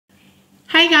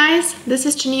Hi guys, this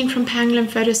is Janine from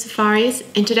Pangolin Photo Safaris,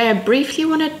 and today I briefly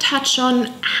want to touch on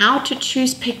how to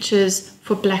choose pictures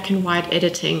for black and white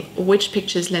editing, or which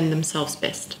pictures lend themselves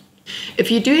best.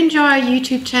 If you do enjoy our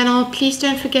YouTube channel, please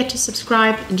don't forget to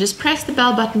subscribe and just press the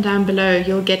bell button down below.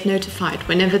 You'll get notified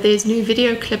whenever there's new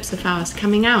video clips of ours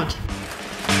coming out.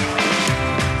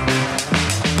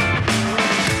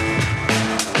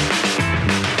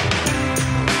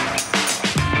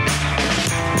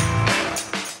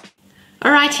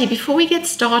 Alrighty, before we get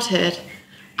started,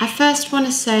 I first want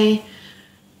to say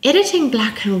editing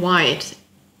black and white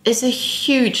is a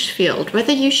huge field.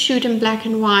 Whether you shoot in black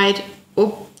and white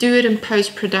or do it in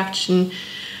post-production,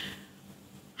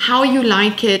 how you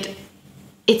like it,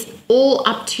 it's all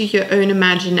up to your own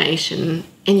imagination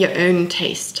and your own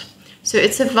taste. So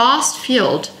it's a vast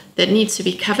field that needs to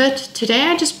be covered. Today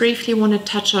I just briefly want to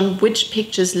touch on which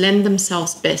pictures lend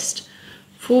themselves best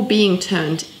for being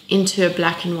turned into a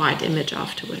black and white image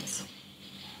afterwards.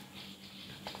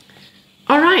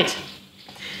 All right.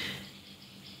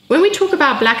 When we talk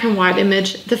about black and white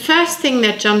image, the first thing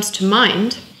that jumps to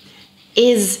mind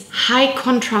is high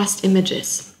contrast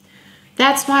images.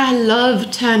 That's why I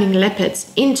love turning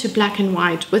leopards into black and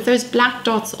white with those black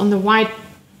dots on the white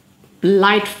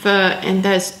light fur and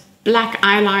there's black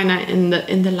eyeliner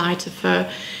in the lighter fur.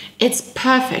 It's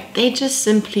perfect. They just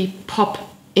simply pop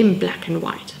in black and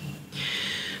white.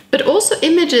 But also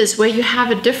images where you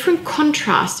have a different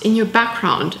contrast in your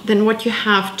background than what you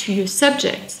have to your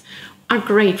subjects are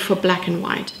great for black and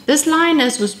white. This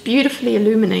lioness was beautifully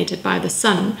illuminated by the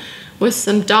sun with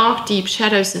some dark, deep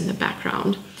shadows in the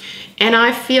background. And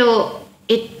I feel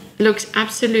it looks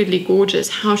absolutely gorgeous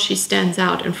how she stands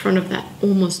out in front of that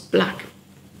almost black.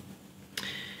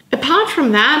 Apart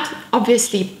from that,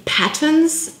 obviously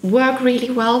patterns work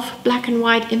really well for black and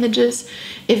white images.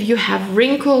 If you have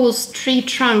wrinkles, tree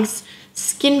trunks,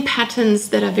 skin patterns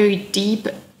that are very deep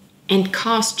and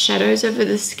cast shadows over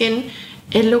the skin,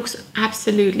 it looks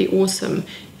absolutely awesome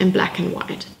in black and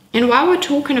white. And while we're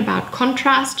talking about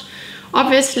contrast,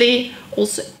 obviously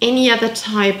also any other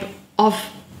type of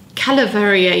color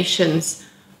variations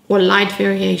or light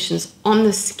variations on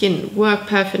the skin work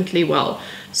perfectly well.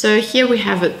 So here we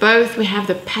have it both. We have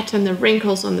the pattern, the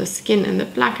wrinkles on the skin, and the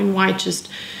black and white just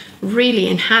really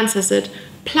enhances it.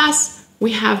 Plus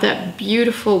we have that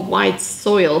beautiful white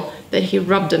soil that he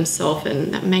rubbed himself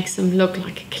in that makes him look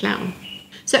like a clown.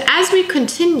 So as we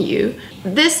continue,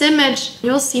 this image,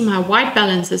 you'll see my white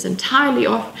balance is entirely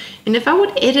off. And if I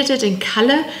would edit it in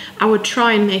color, I would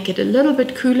try and make it a little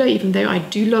bit cooler, even though I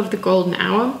do love the golden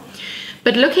hour.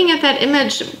 But looking at that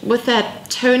image with that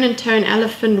tone-and-tone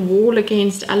elephant, wall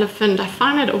against elephant, I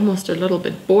find it almost a little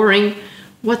bit boring.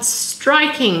 What's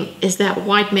striking is that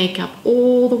white makeup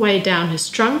all the way down his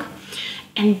trunk,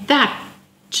 and that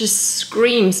just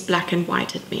screams black and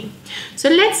white at me. So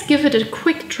let's give it a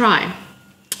quick try.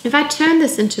 If I turn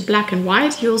this into black and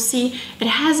white, you'll see it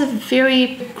has a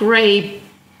very gray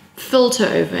filter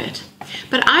over it.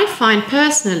 But I find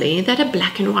personally that a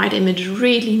black and white image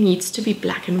really needs to be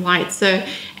black and white. So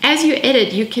as you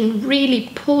edit, you can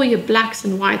really pull your blacks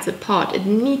and whites apart. It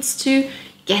needs to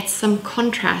get some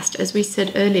contrast, as we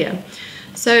said earlier.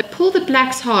 So pull the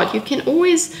blacks hard. You can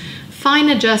always fine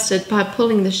adjust it by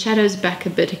pulling the shadows back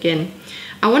a bit again.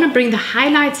 I want to bring the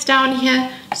highlights down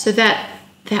here so that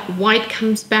that white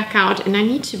comes back out, and I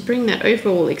need to bring that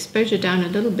overall exposure down a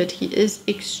little bit. He is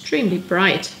extremely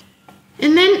bright.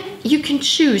 And then you can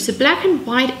choose. A black and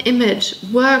white image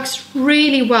works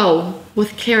really well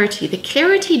with clarity. The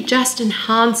clarity just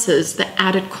enhances the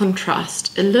added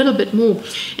contrast a little bit more.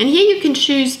 And here you can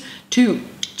choose to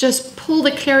just pull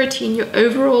the clarity in your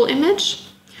overall image,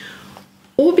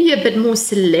 or be a bit more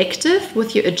selective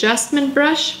with your adjustment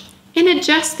brush and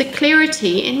adjust the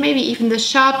clarity and maybe even the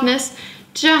sharpness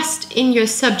just in your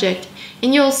subject.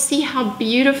 And you'll see how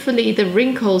beautifully the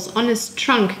wrinkles on his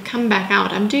trunk come back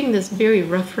out. I'm doing this very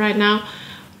rough right now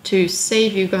to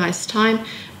save you guys time,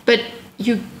 but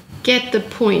you get the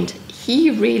point.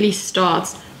 He really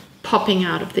starts popping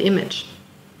out of the image.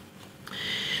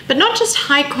 But not just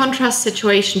high contrast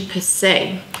situation per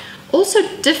se.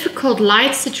 Also difficult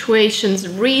light situations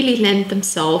really lend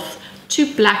themselves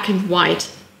to black and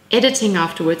white editing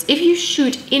afterwards. If you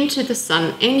shoot into the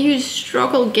sun and you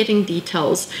struggle getting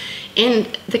details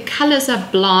and the colors are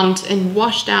blunt and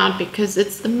washed out because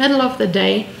it's the middle of the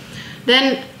day,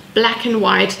 then black and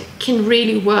white can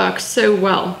really work so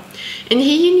well. And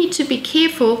here you need to be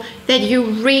careful that you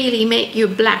really make your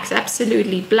blacks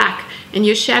absolutely black and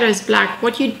your shadows black.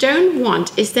 What you don't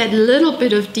want is that little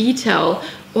bit of detail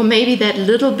or maybe that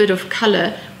little bit of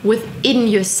color within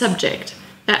your subject.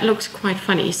 that looks quite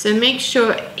funny. So make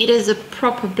sure it is a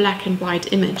proper black and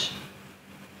white image.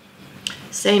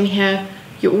 Same here,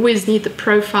 you always need the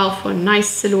profile for a nice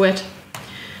silhouette.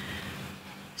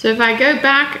 So if I go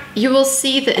back, you will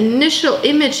see the initial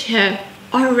image here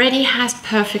already has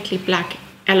perfectly black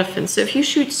elephants. So if you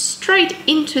shoot straight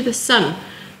into the sun,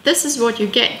 this is what you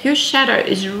get. Your shadow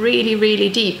is really, really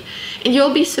deep. And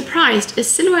you'll be surprised, a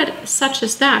silhouette such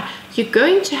as that, you're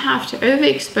going to have to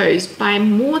overexpose by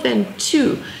more than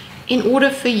 2 in order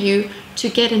for you to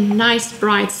get a nice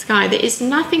bright sky. There is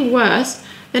nothing worse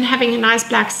than having a nice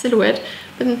black silhouette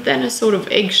than a sort of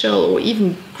eggshell or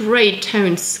even gray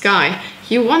toned sky.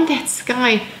 You want that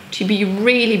sky to be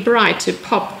really bright, to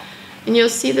pop. And you'll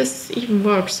see this even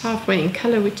works halfway in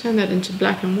color. We turn that into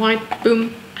black and white,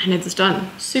 boom, and it's done.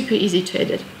 Super easy to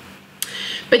edit.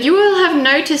 But you will have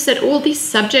noticed that all these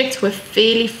subjects were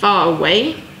fairly far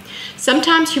away.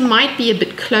 Sometimes you might be a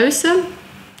bit closer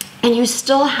and you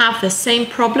still have the same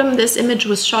problem. This image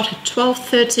was shot at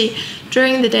 12:30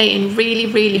 during the day in really,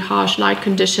 really harsh light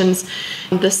conditions.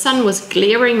 The sun was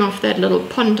glaring off that little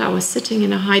pond. I was sitting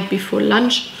in a hide before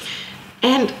lunch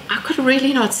and I could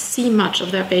really not see much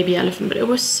of that baby elephant, but it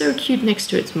was so cute next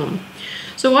to its mom.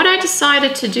 So what I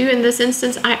decided to do in this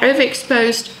instance, I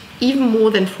overexposed even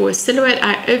more than for a silhouette.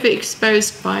 I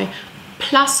overexposed by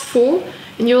 +4,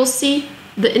 and you'll see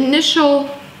the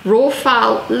initial raw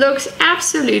file looks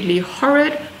absolutely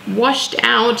horrid, washed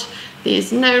out.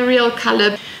 There's no real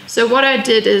color. So what I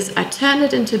did is I turned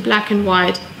it into black and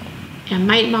white. I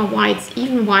made my whites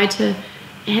even whiter,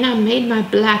 and I made my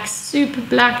blacks super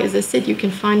black. As I said, you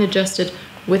can fine adjust it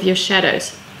with your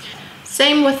shadows.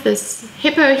 Same with this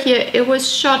hippo here. It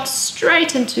was shot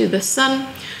straight into the sun.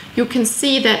 You can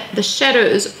see that the shadow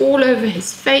is all over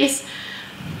his face.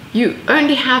 You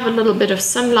only have a little bit of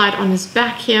sunlight on his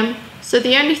back here. So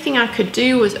the only thing I could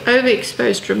do was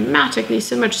overexpose dramatically,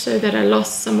 so much so that I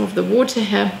lost some of the water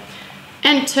here,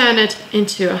 and turn it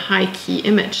into a high key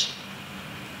image.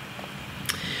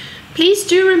 Please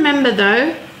do remember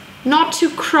though, not to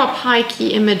crop high key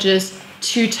images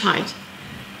too tight.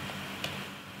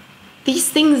 These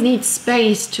things need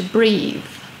space to breathe.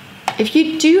 If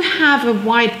you do have a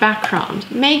white background,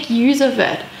 make use of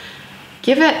it.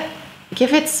 Give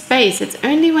it space. It's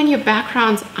only when your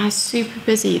backgrounds are super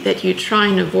busy that you try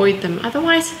and avoid them.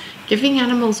 Otherwise, giving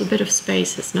animals a bit of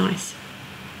space is nice.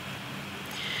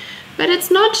 But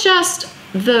it's not just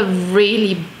the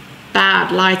really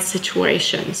bad light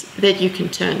situations that you can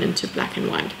turn into black and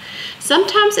white.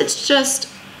 Sometimes it's just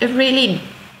a really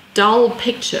dull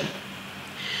picture.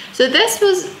 So this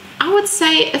was, I would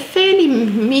say, a fairly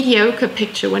mediocre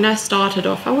picture when I started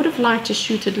off. I would have liked to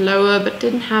shoot it lower, but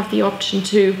didn't have the option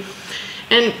to.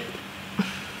 And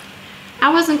I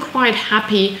wasn't quite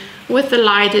happy with the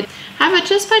light. However,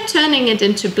 just by turning it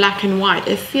into black and white,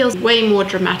 it feels way more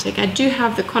dramatic. I do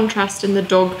have the contrast in the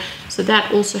dog, so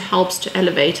that also helps to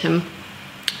elevate him.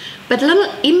 But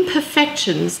little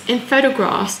imperfections in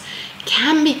photographs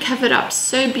can be covered up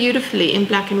so beautifully in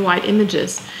black and white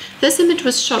images. This image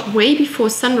was shot way before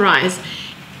sunrise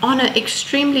on an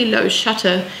extremely low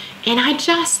shutter, and I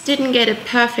just didn't get it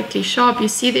perfectly sharp. You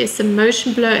see there's some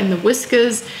motion blur in the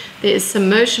whiskers, there's some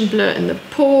motion blur in the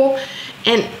paw,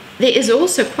 and there is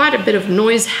also quite a bit of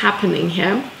noise happening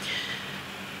here.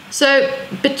 So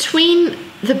between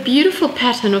the beautiful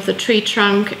pattern of the tree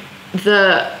trunk,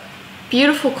 the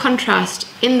beautiful contrast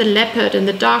in the leopard and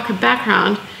the darker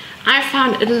background, I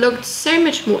found it looked so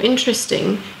much more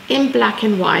interesting in black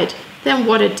and white than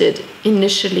what it did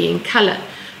initially in color.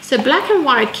 So black and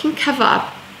white can cover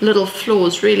up little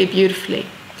flaws really beautifully.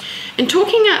 And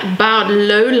talking about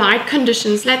low light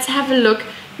conditions, let's have a look.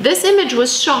 This image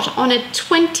was shot on a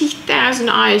 20,000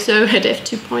 ISO at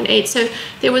f2.8, so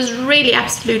there was really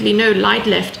absolutely no light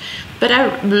left. But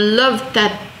I loved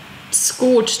that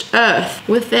scorched earth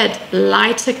with that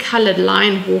lighter colored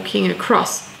line walking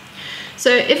across.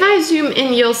 So if I zoom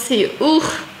in, you'll see,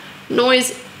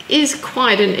 noise is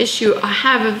quite an issue. I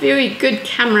have a very good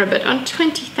camera, but on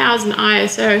 20,000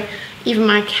 ISO, even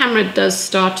my camera does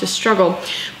start to struggle.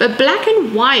 But black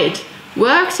and white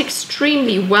works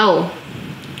extremely well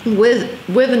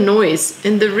with noise.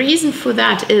 And the reason for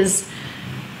that is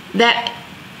that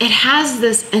it has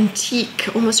this antique,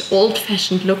 almost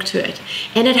old-fashioned look to it.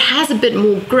 And it has a bit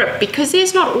more grip because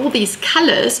there's not all these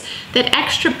colors. That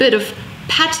extra bit of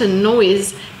pattern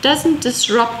noise doesn't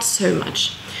disrupt so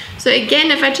much. So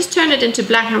again, if I just turn it into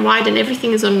black and white and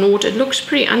everything is on naught, it looks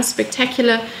pretty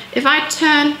unspectacular. If I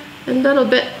turn a little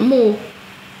bit more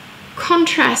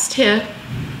contrast here,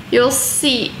 you'll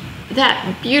see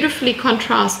that beautifully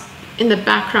contrast in the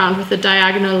background with the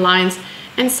diagonal lines.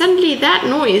 And suddenly that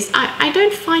noise, I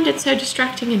don't find it so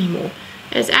distracting anymore.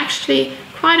 It's actually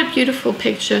quite a beautiful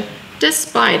picture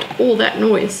despite all that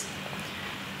noise.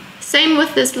 Same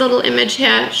with this little image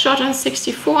here, shot on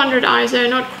 6400 ISO,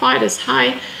 not quite as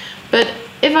high, but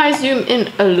if I zoom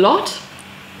in a lot,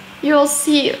 you'll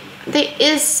see there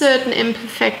is certain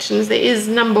imperfections. There is,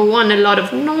 number one, a lot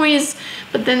of noise,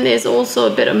 but then there's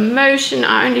also a bit of motion.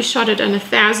 I only shot it in a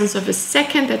thousandth of a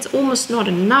second. That's almost not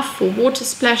enough for water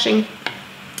splashing.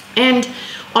 And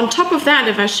on top of that,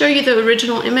 if I show you the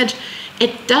original image,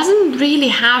 it doesn't really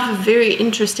have a very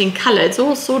interesting color. It's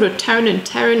all sort of tone and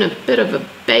tone, a bit of a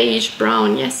beige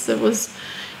brown. Yes, it was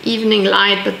evening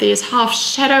light, but there's half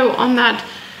shadow on that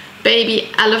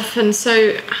baby elephant,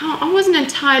 so I wasn't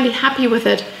entirely happy with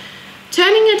it.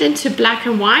 Turning it into black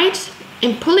and white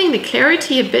and pulling the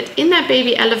clarity a bit in that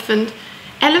baby elephant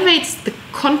elevates the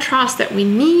contrast that we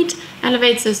need,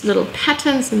 elevates those little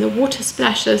patterns and the water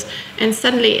splashes, and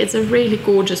suddenly it's a really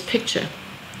gorgeous picture.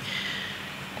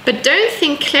 But don't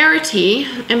think clarity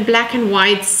in black and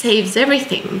white saves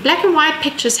everything. Black and white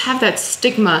pictures have that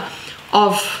stigma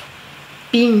of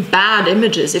being bad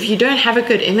images. If you don't have a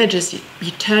good image,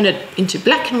 you turn it into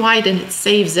black and white and it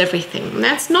saves everything. And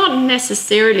that's not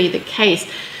necessarily the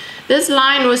case. This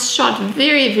line was shot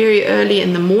very, very early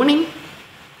in the morning.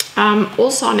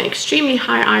 Also on extremely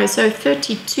high ISO,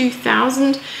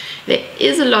 32,000. There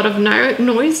is a lot of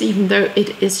noise, even though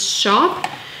it is sharp.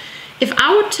 If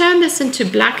I would turn this into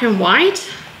black and white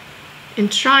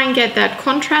and try and get that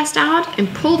contrast out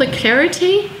and pull the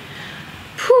clarity,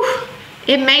 whew,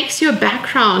 it makes your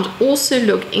background also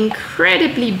look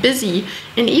incredibly busy.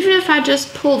 And even if I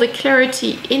just pull the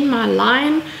clarity in my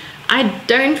line, I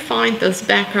don't find this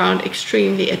background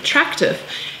extremely attractive.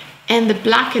 And the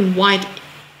black and white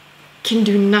can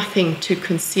do nothing to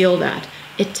conceal that.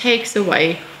 It takes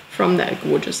away from that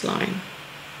gorgeous line.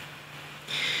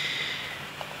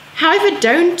 However,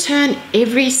 don't turn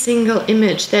every single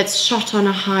image that's shot on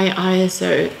a high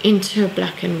ISO into a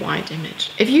black and white image.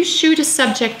 If you shoot a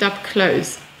subject up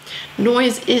close,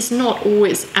 noise is not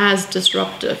always as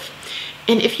disruptive.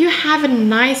 And if you have a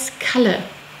nice color,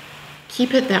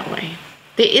 keep it that way.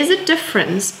 There is a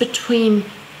difference between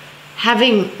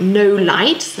having no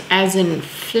light, as in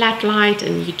flat light,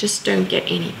 and you just don't get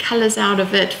any colors out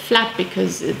of it, flat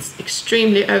because it's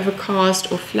extremely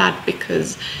overcast, or flat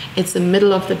because it's the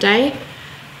middle of the day,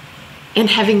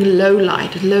 and having low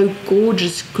light, low,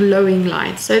 gorgeous, glowing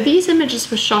light. So these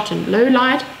images were shot in low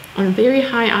light on very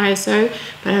high ISO,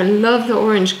 but I love the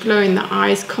orange glow in the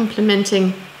eyes,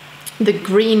 complementing the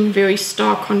green, very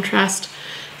stark contrast.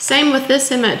 Same with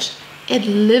this image. It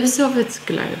lives of its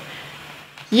glow.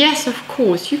 Yes, of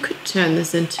course, you could turn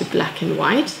this into black and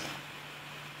white.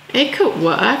 It could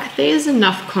work. There's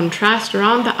enough contrast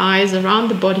around the eyes, around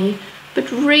the body,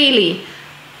 but really,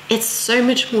 it's so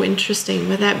much more interesting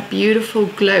with that beautiful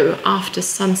glow after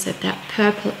sunset, that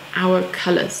purple hour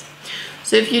colors.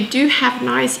 So if you do have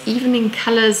nice evening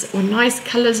colors or nice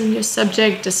colors in your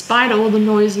subject, despite all the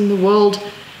noise in the world,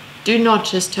 do not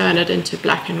just turn it into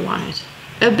black and white.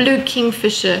 A blue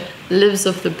kingfisher lives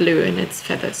of the blue in its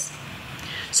feathers.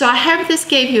 So I hope this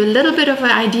gave you a little bit of an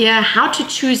idea how to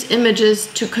choose images,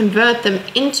 to convert them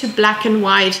into black and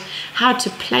white, how to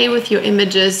play with your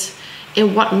images,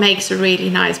 and what makes a really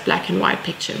nice black and white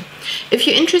picture. If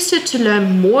you're interested to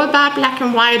learn more about black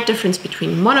and white, difference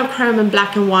between monochrome and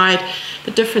black and white,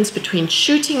 the difference between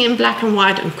shooting in black and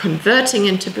white and converting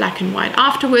into black and white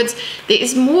afterwards, there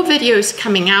is more videos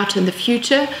coming out in the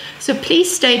future, so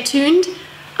please stay tuned.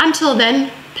 Until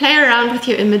then, play around with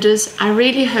your images. I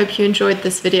really hope you enjoyed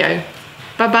this video.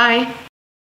 Bye-bye.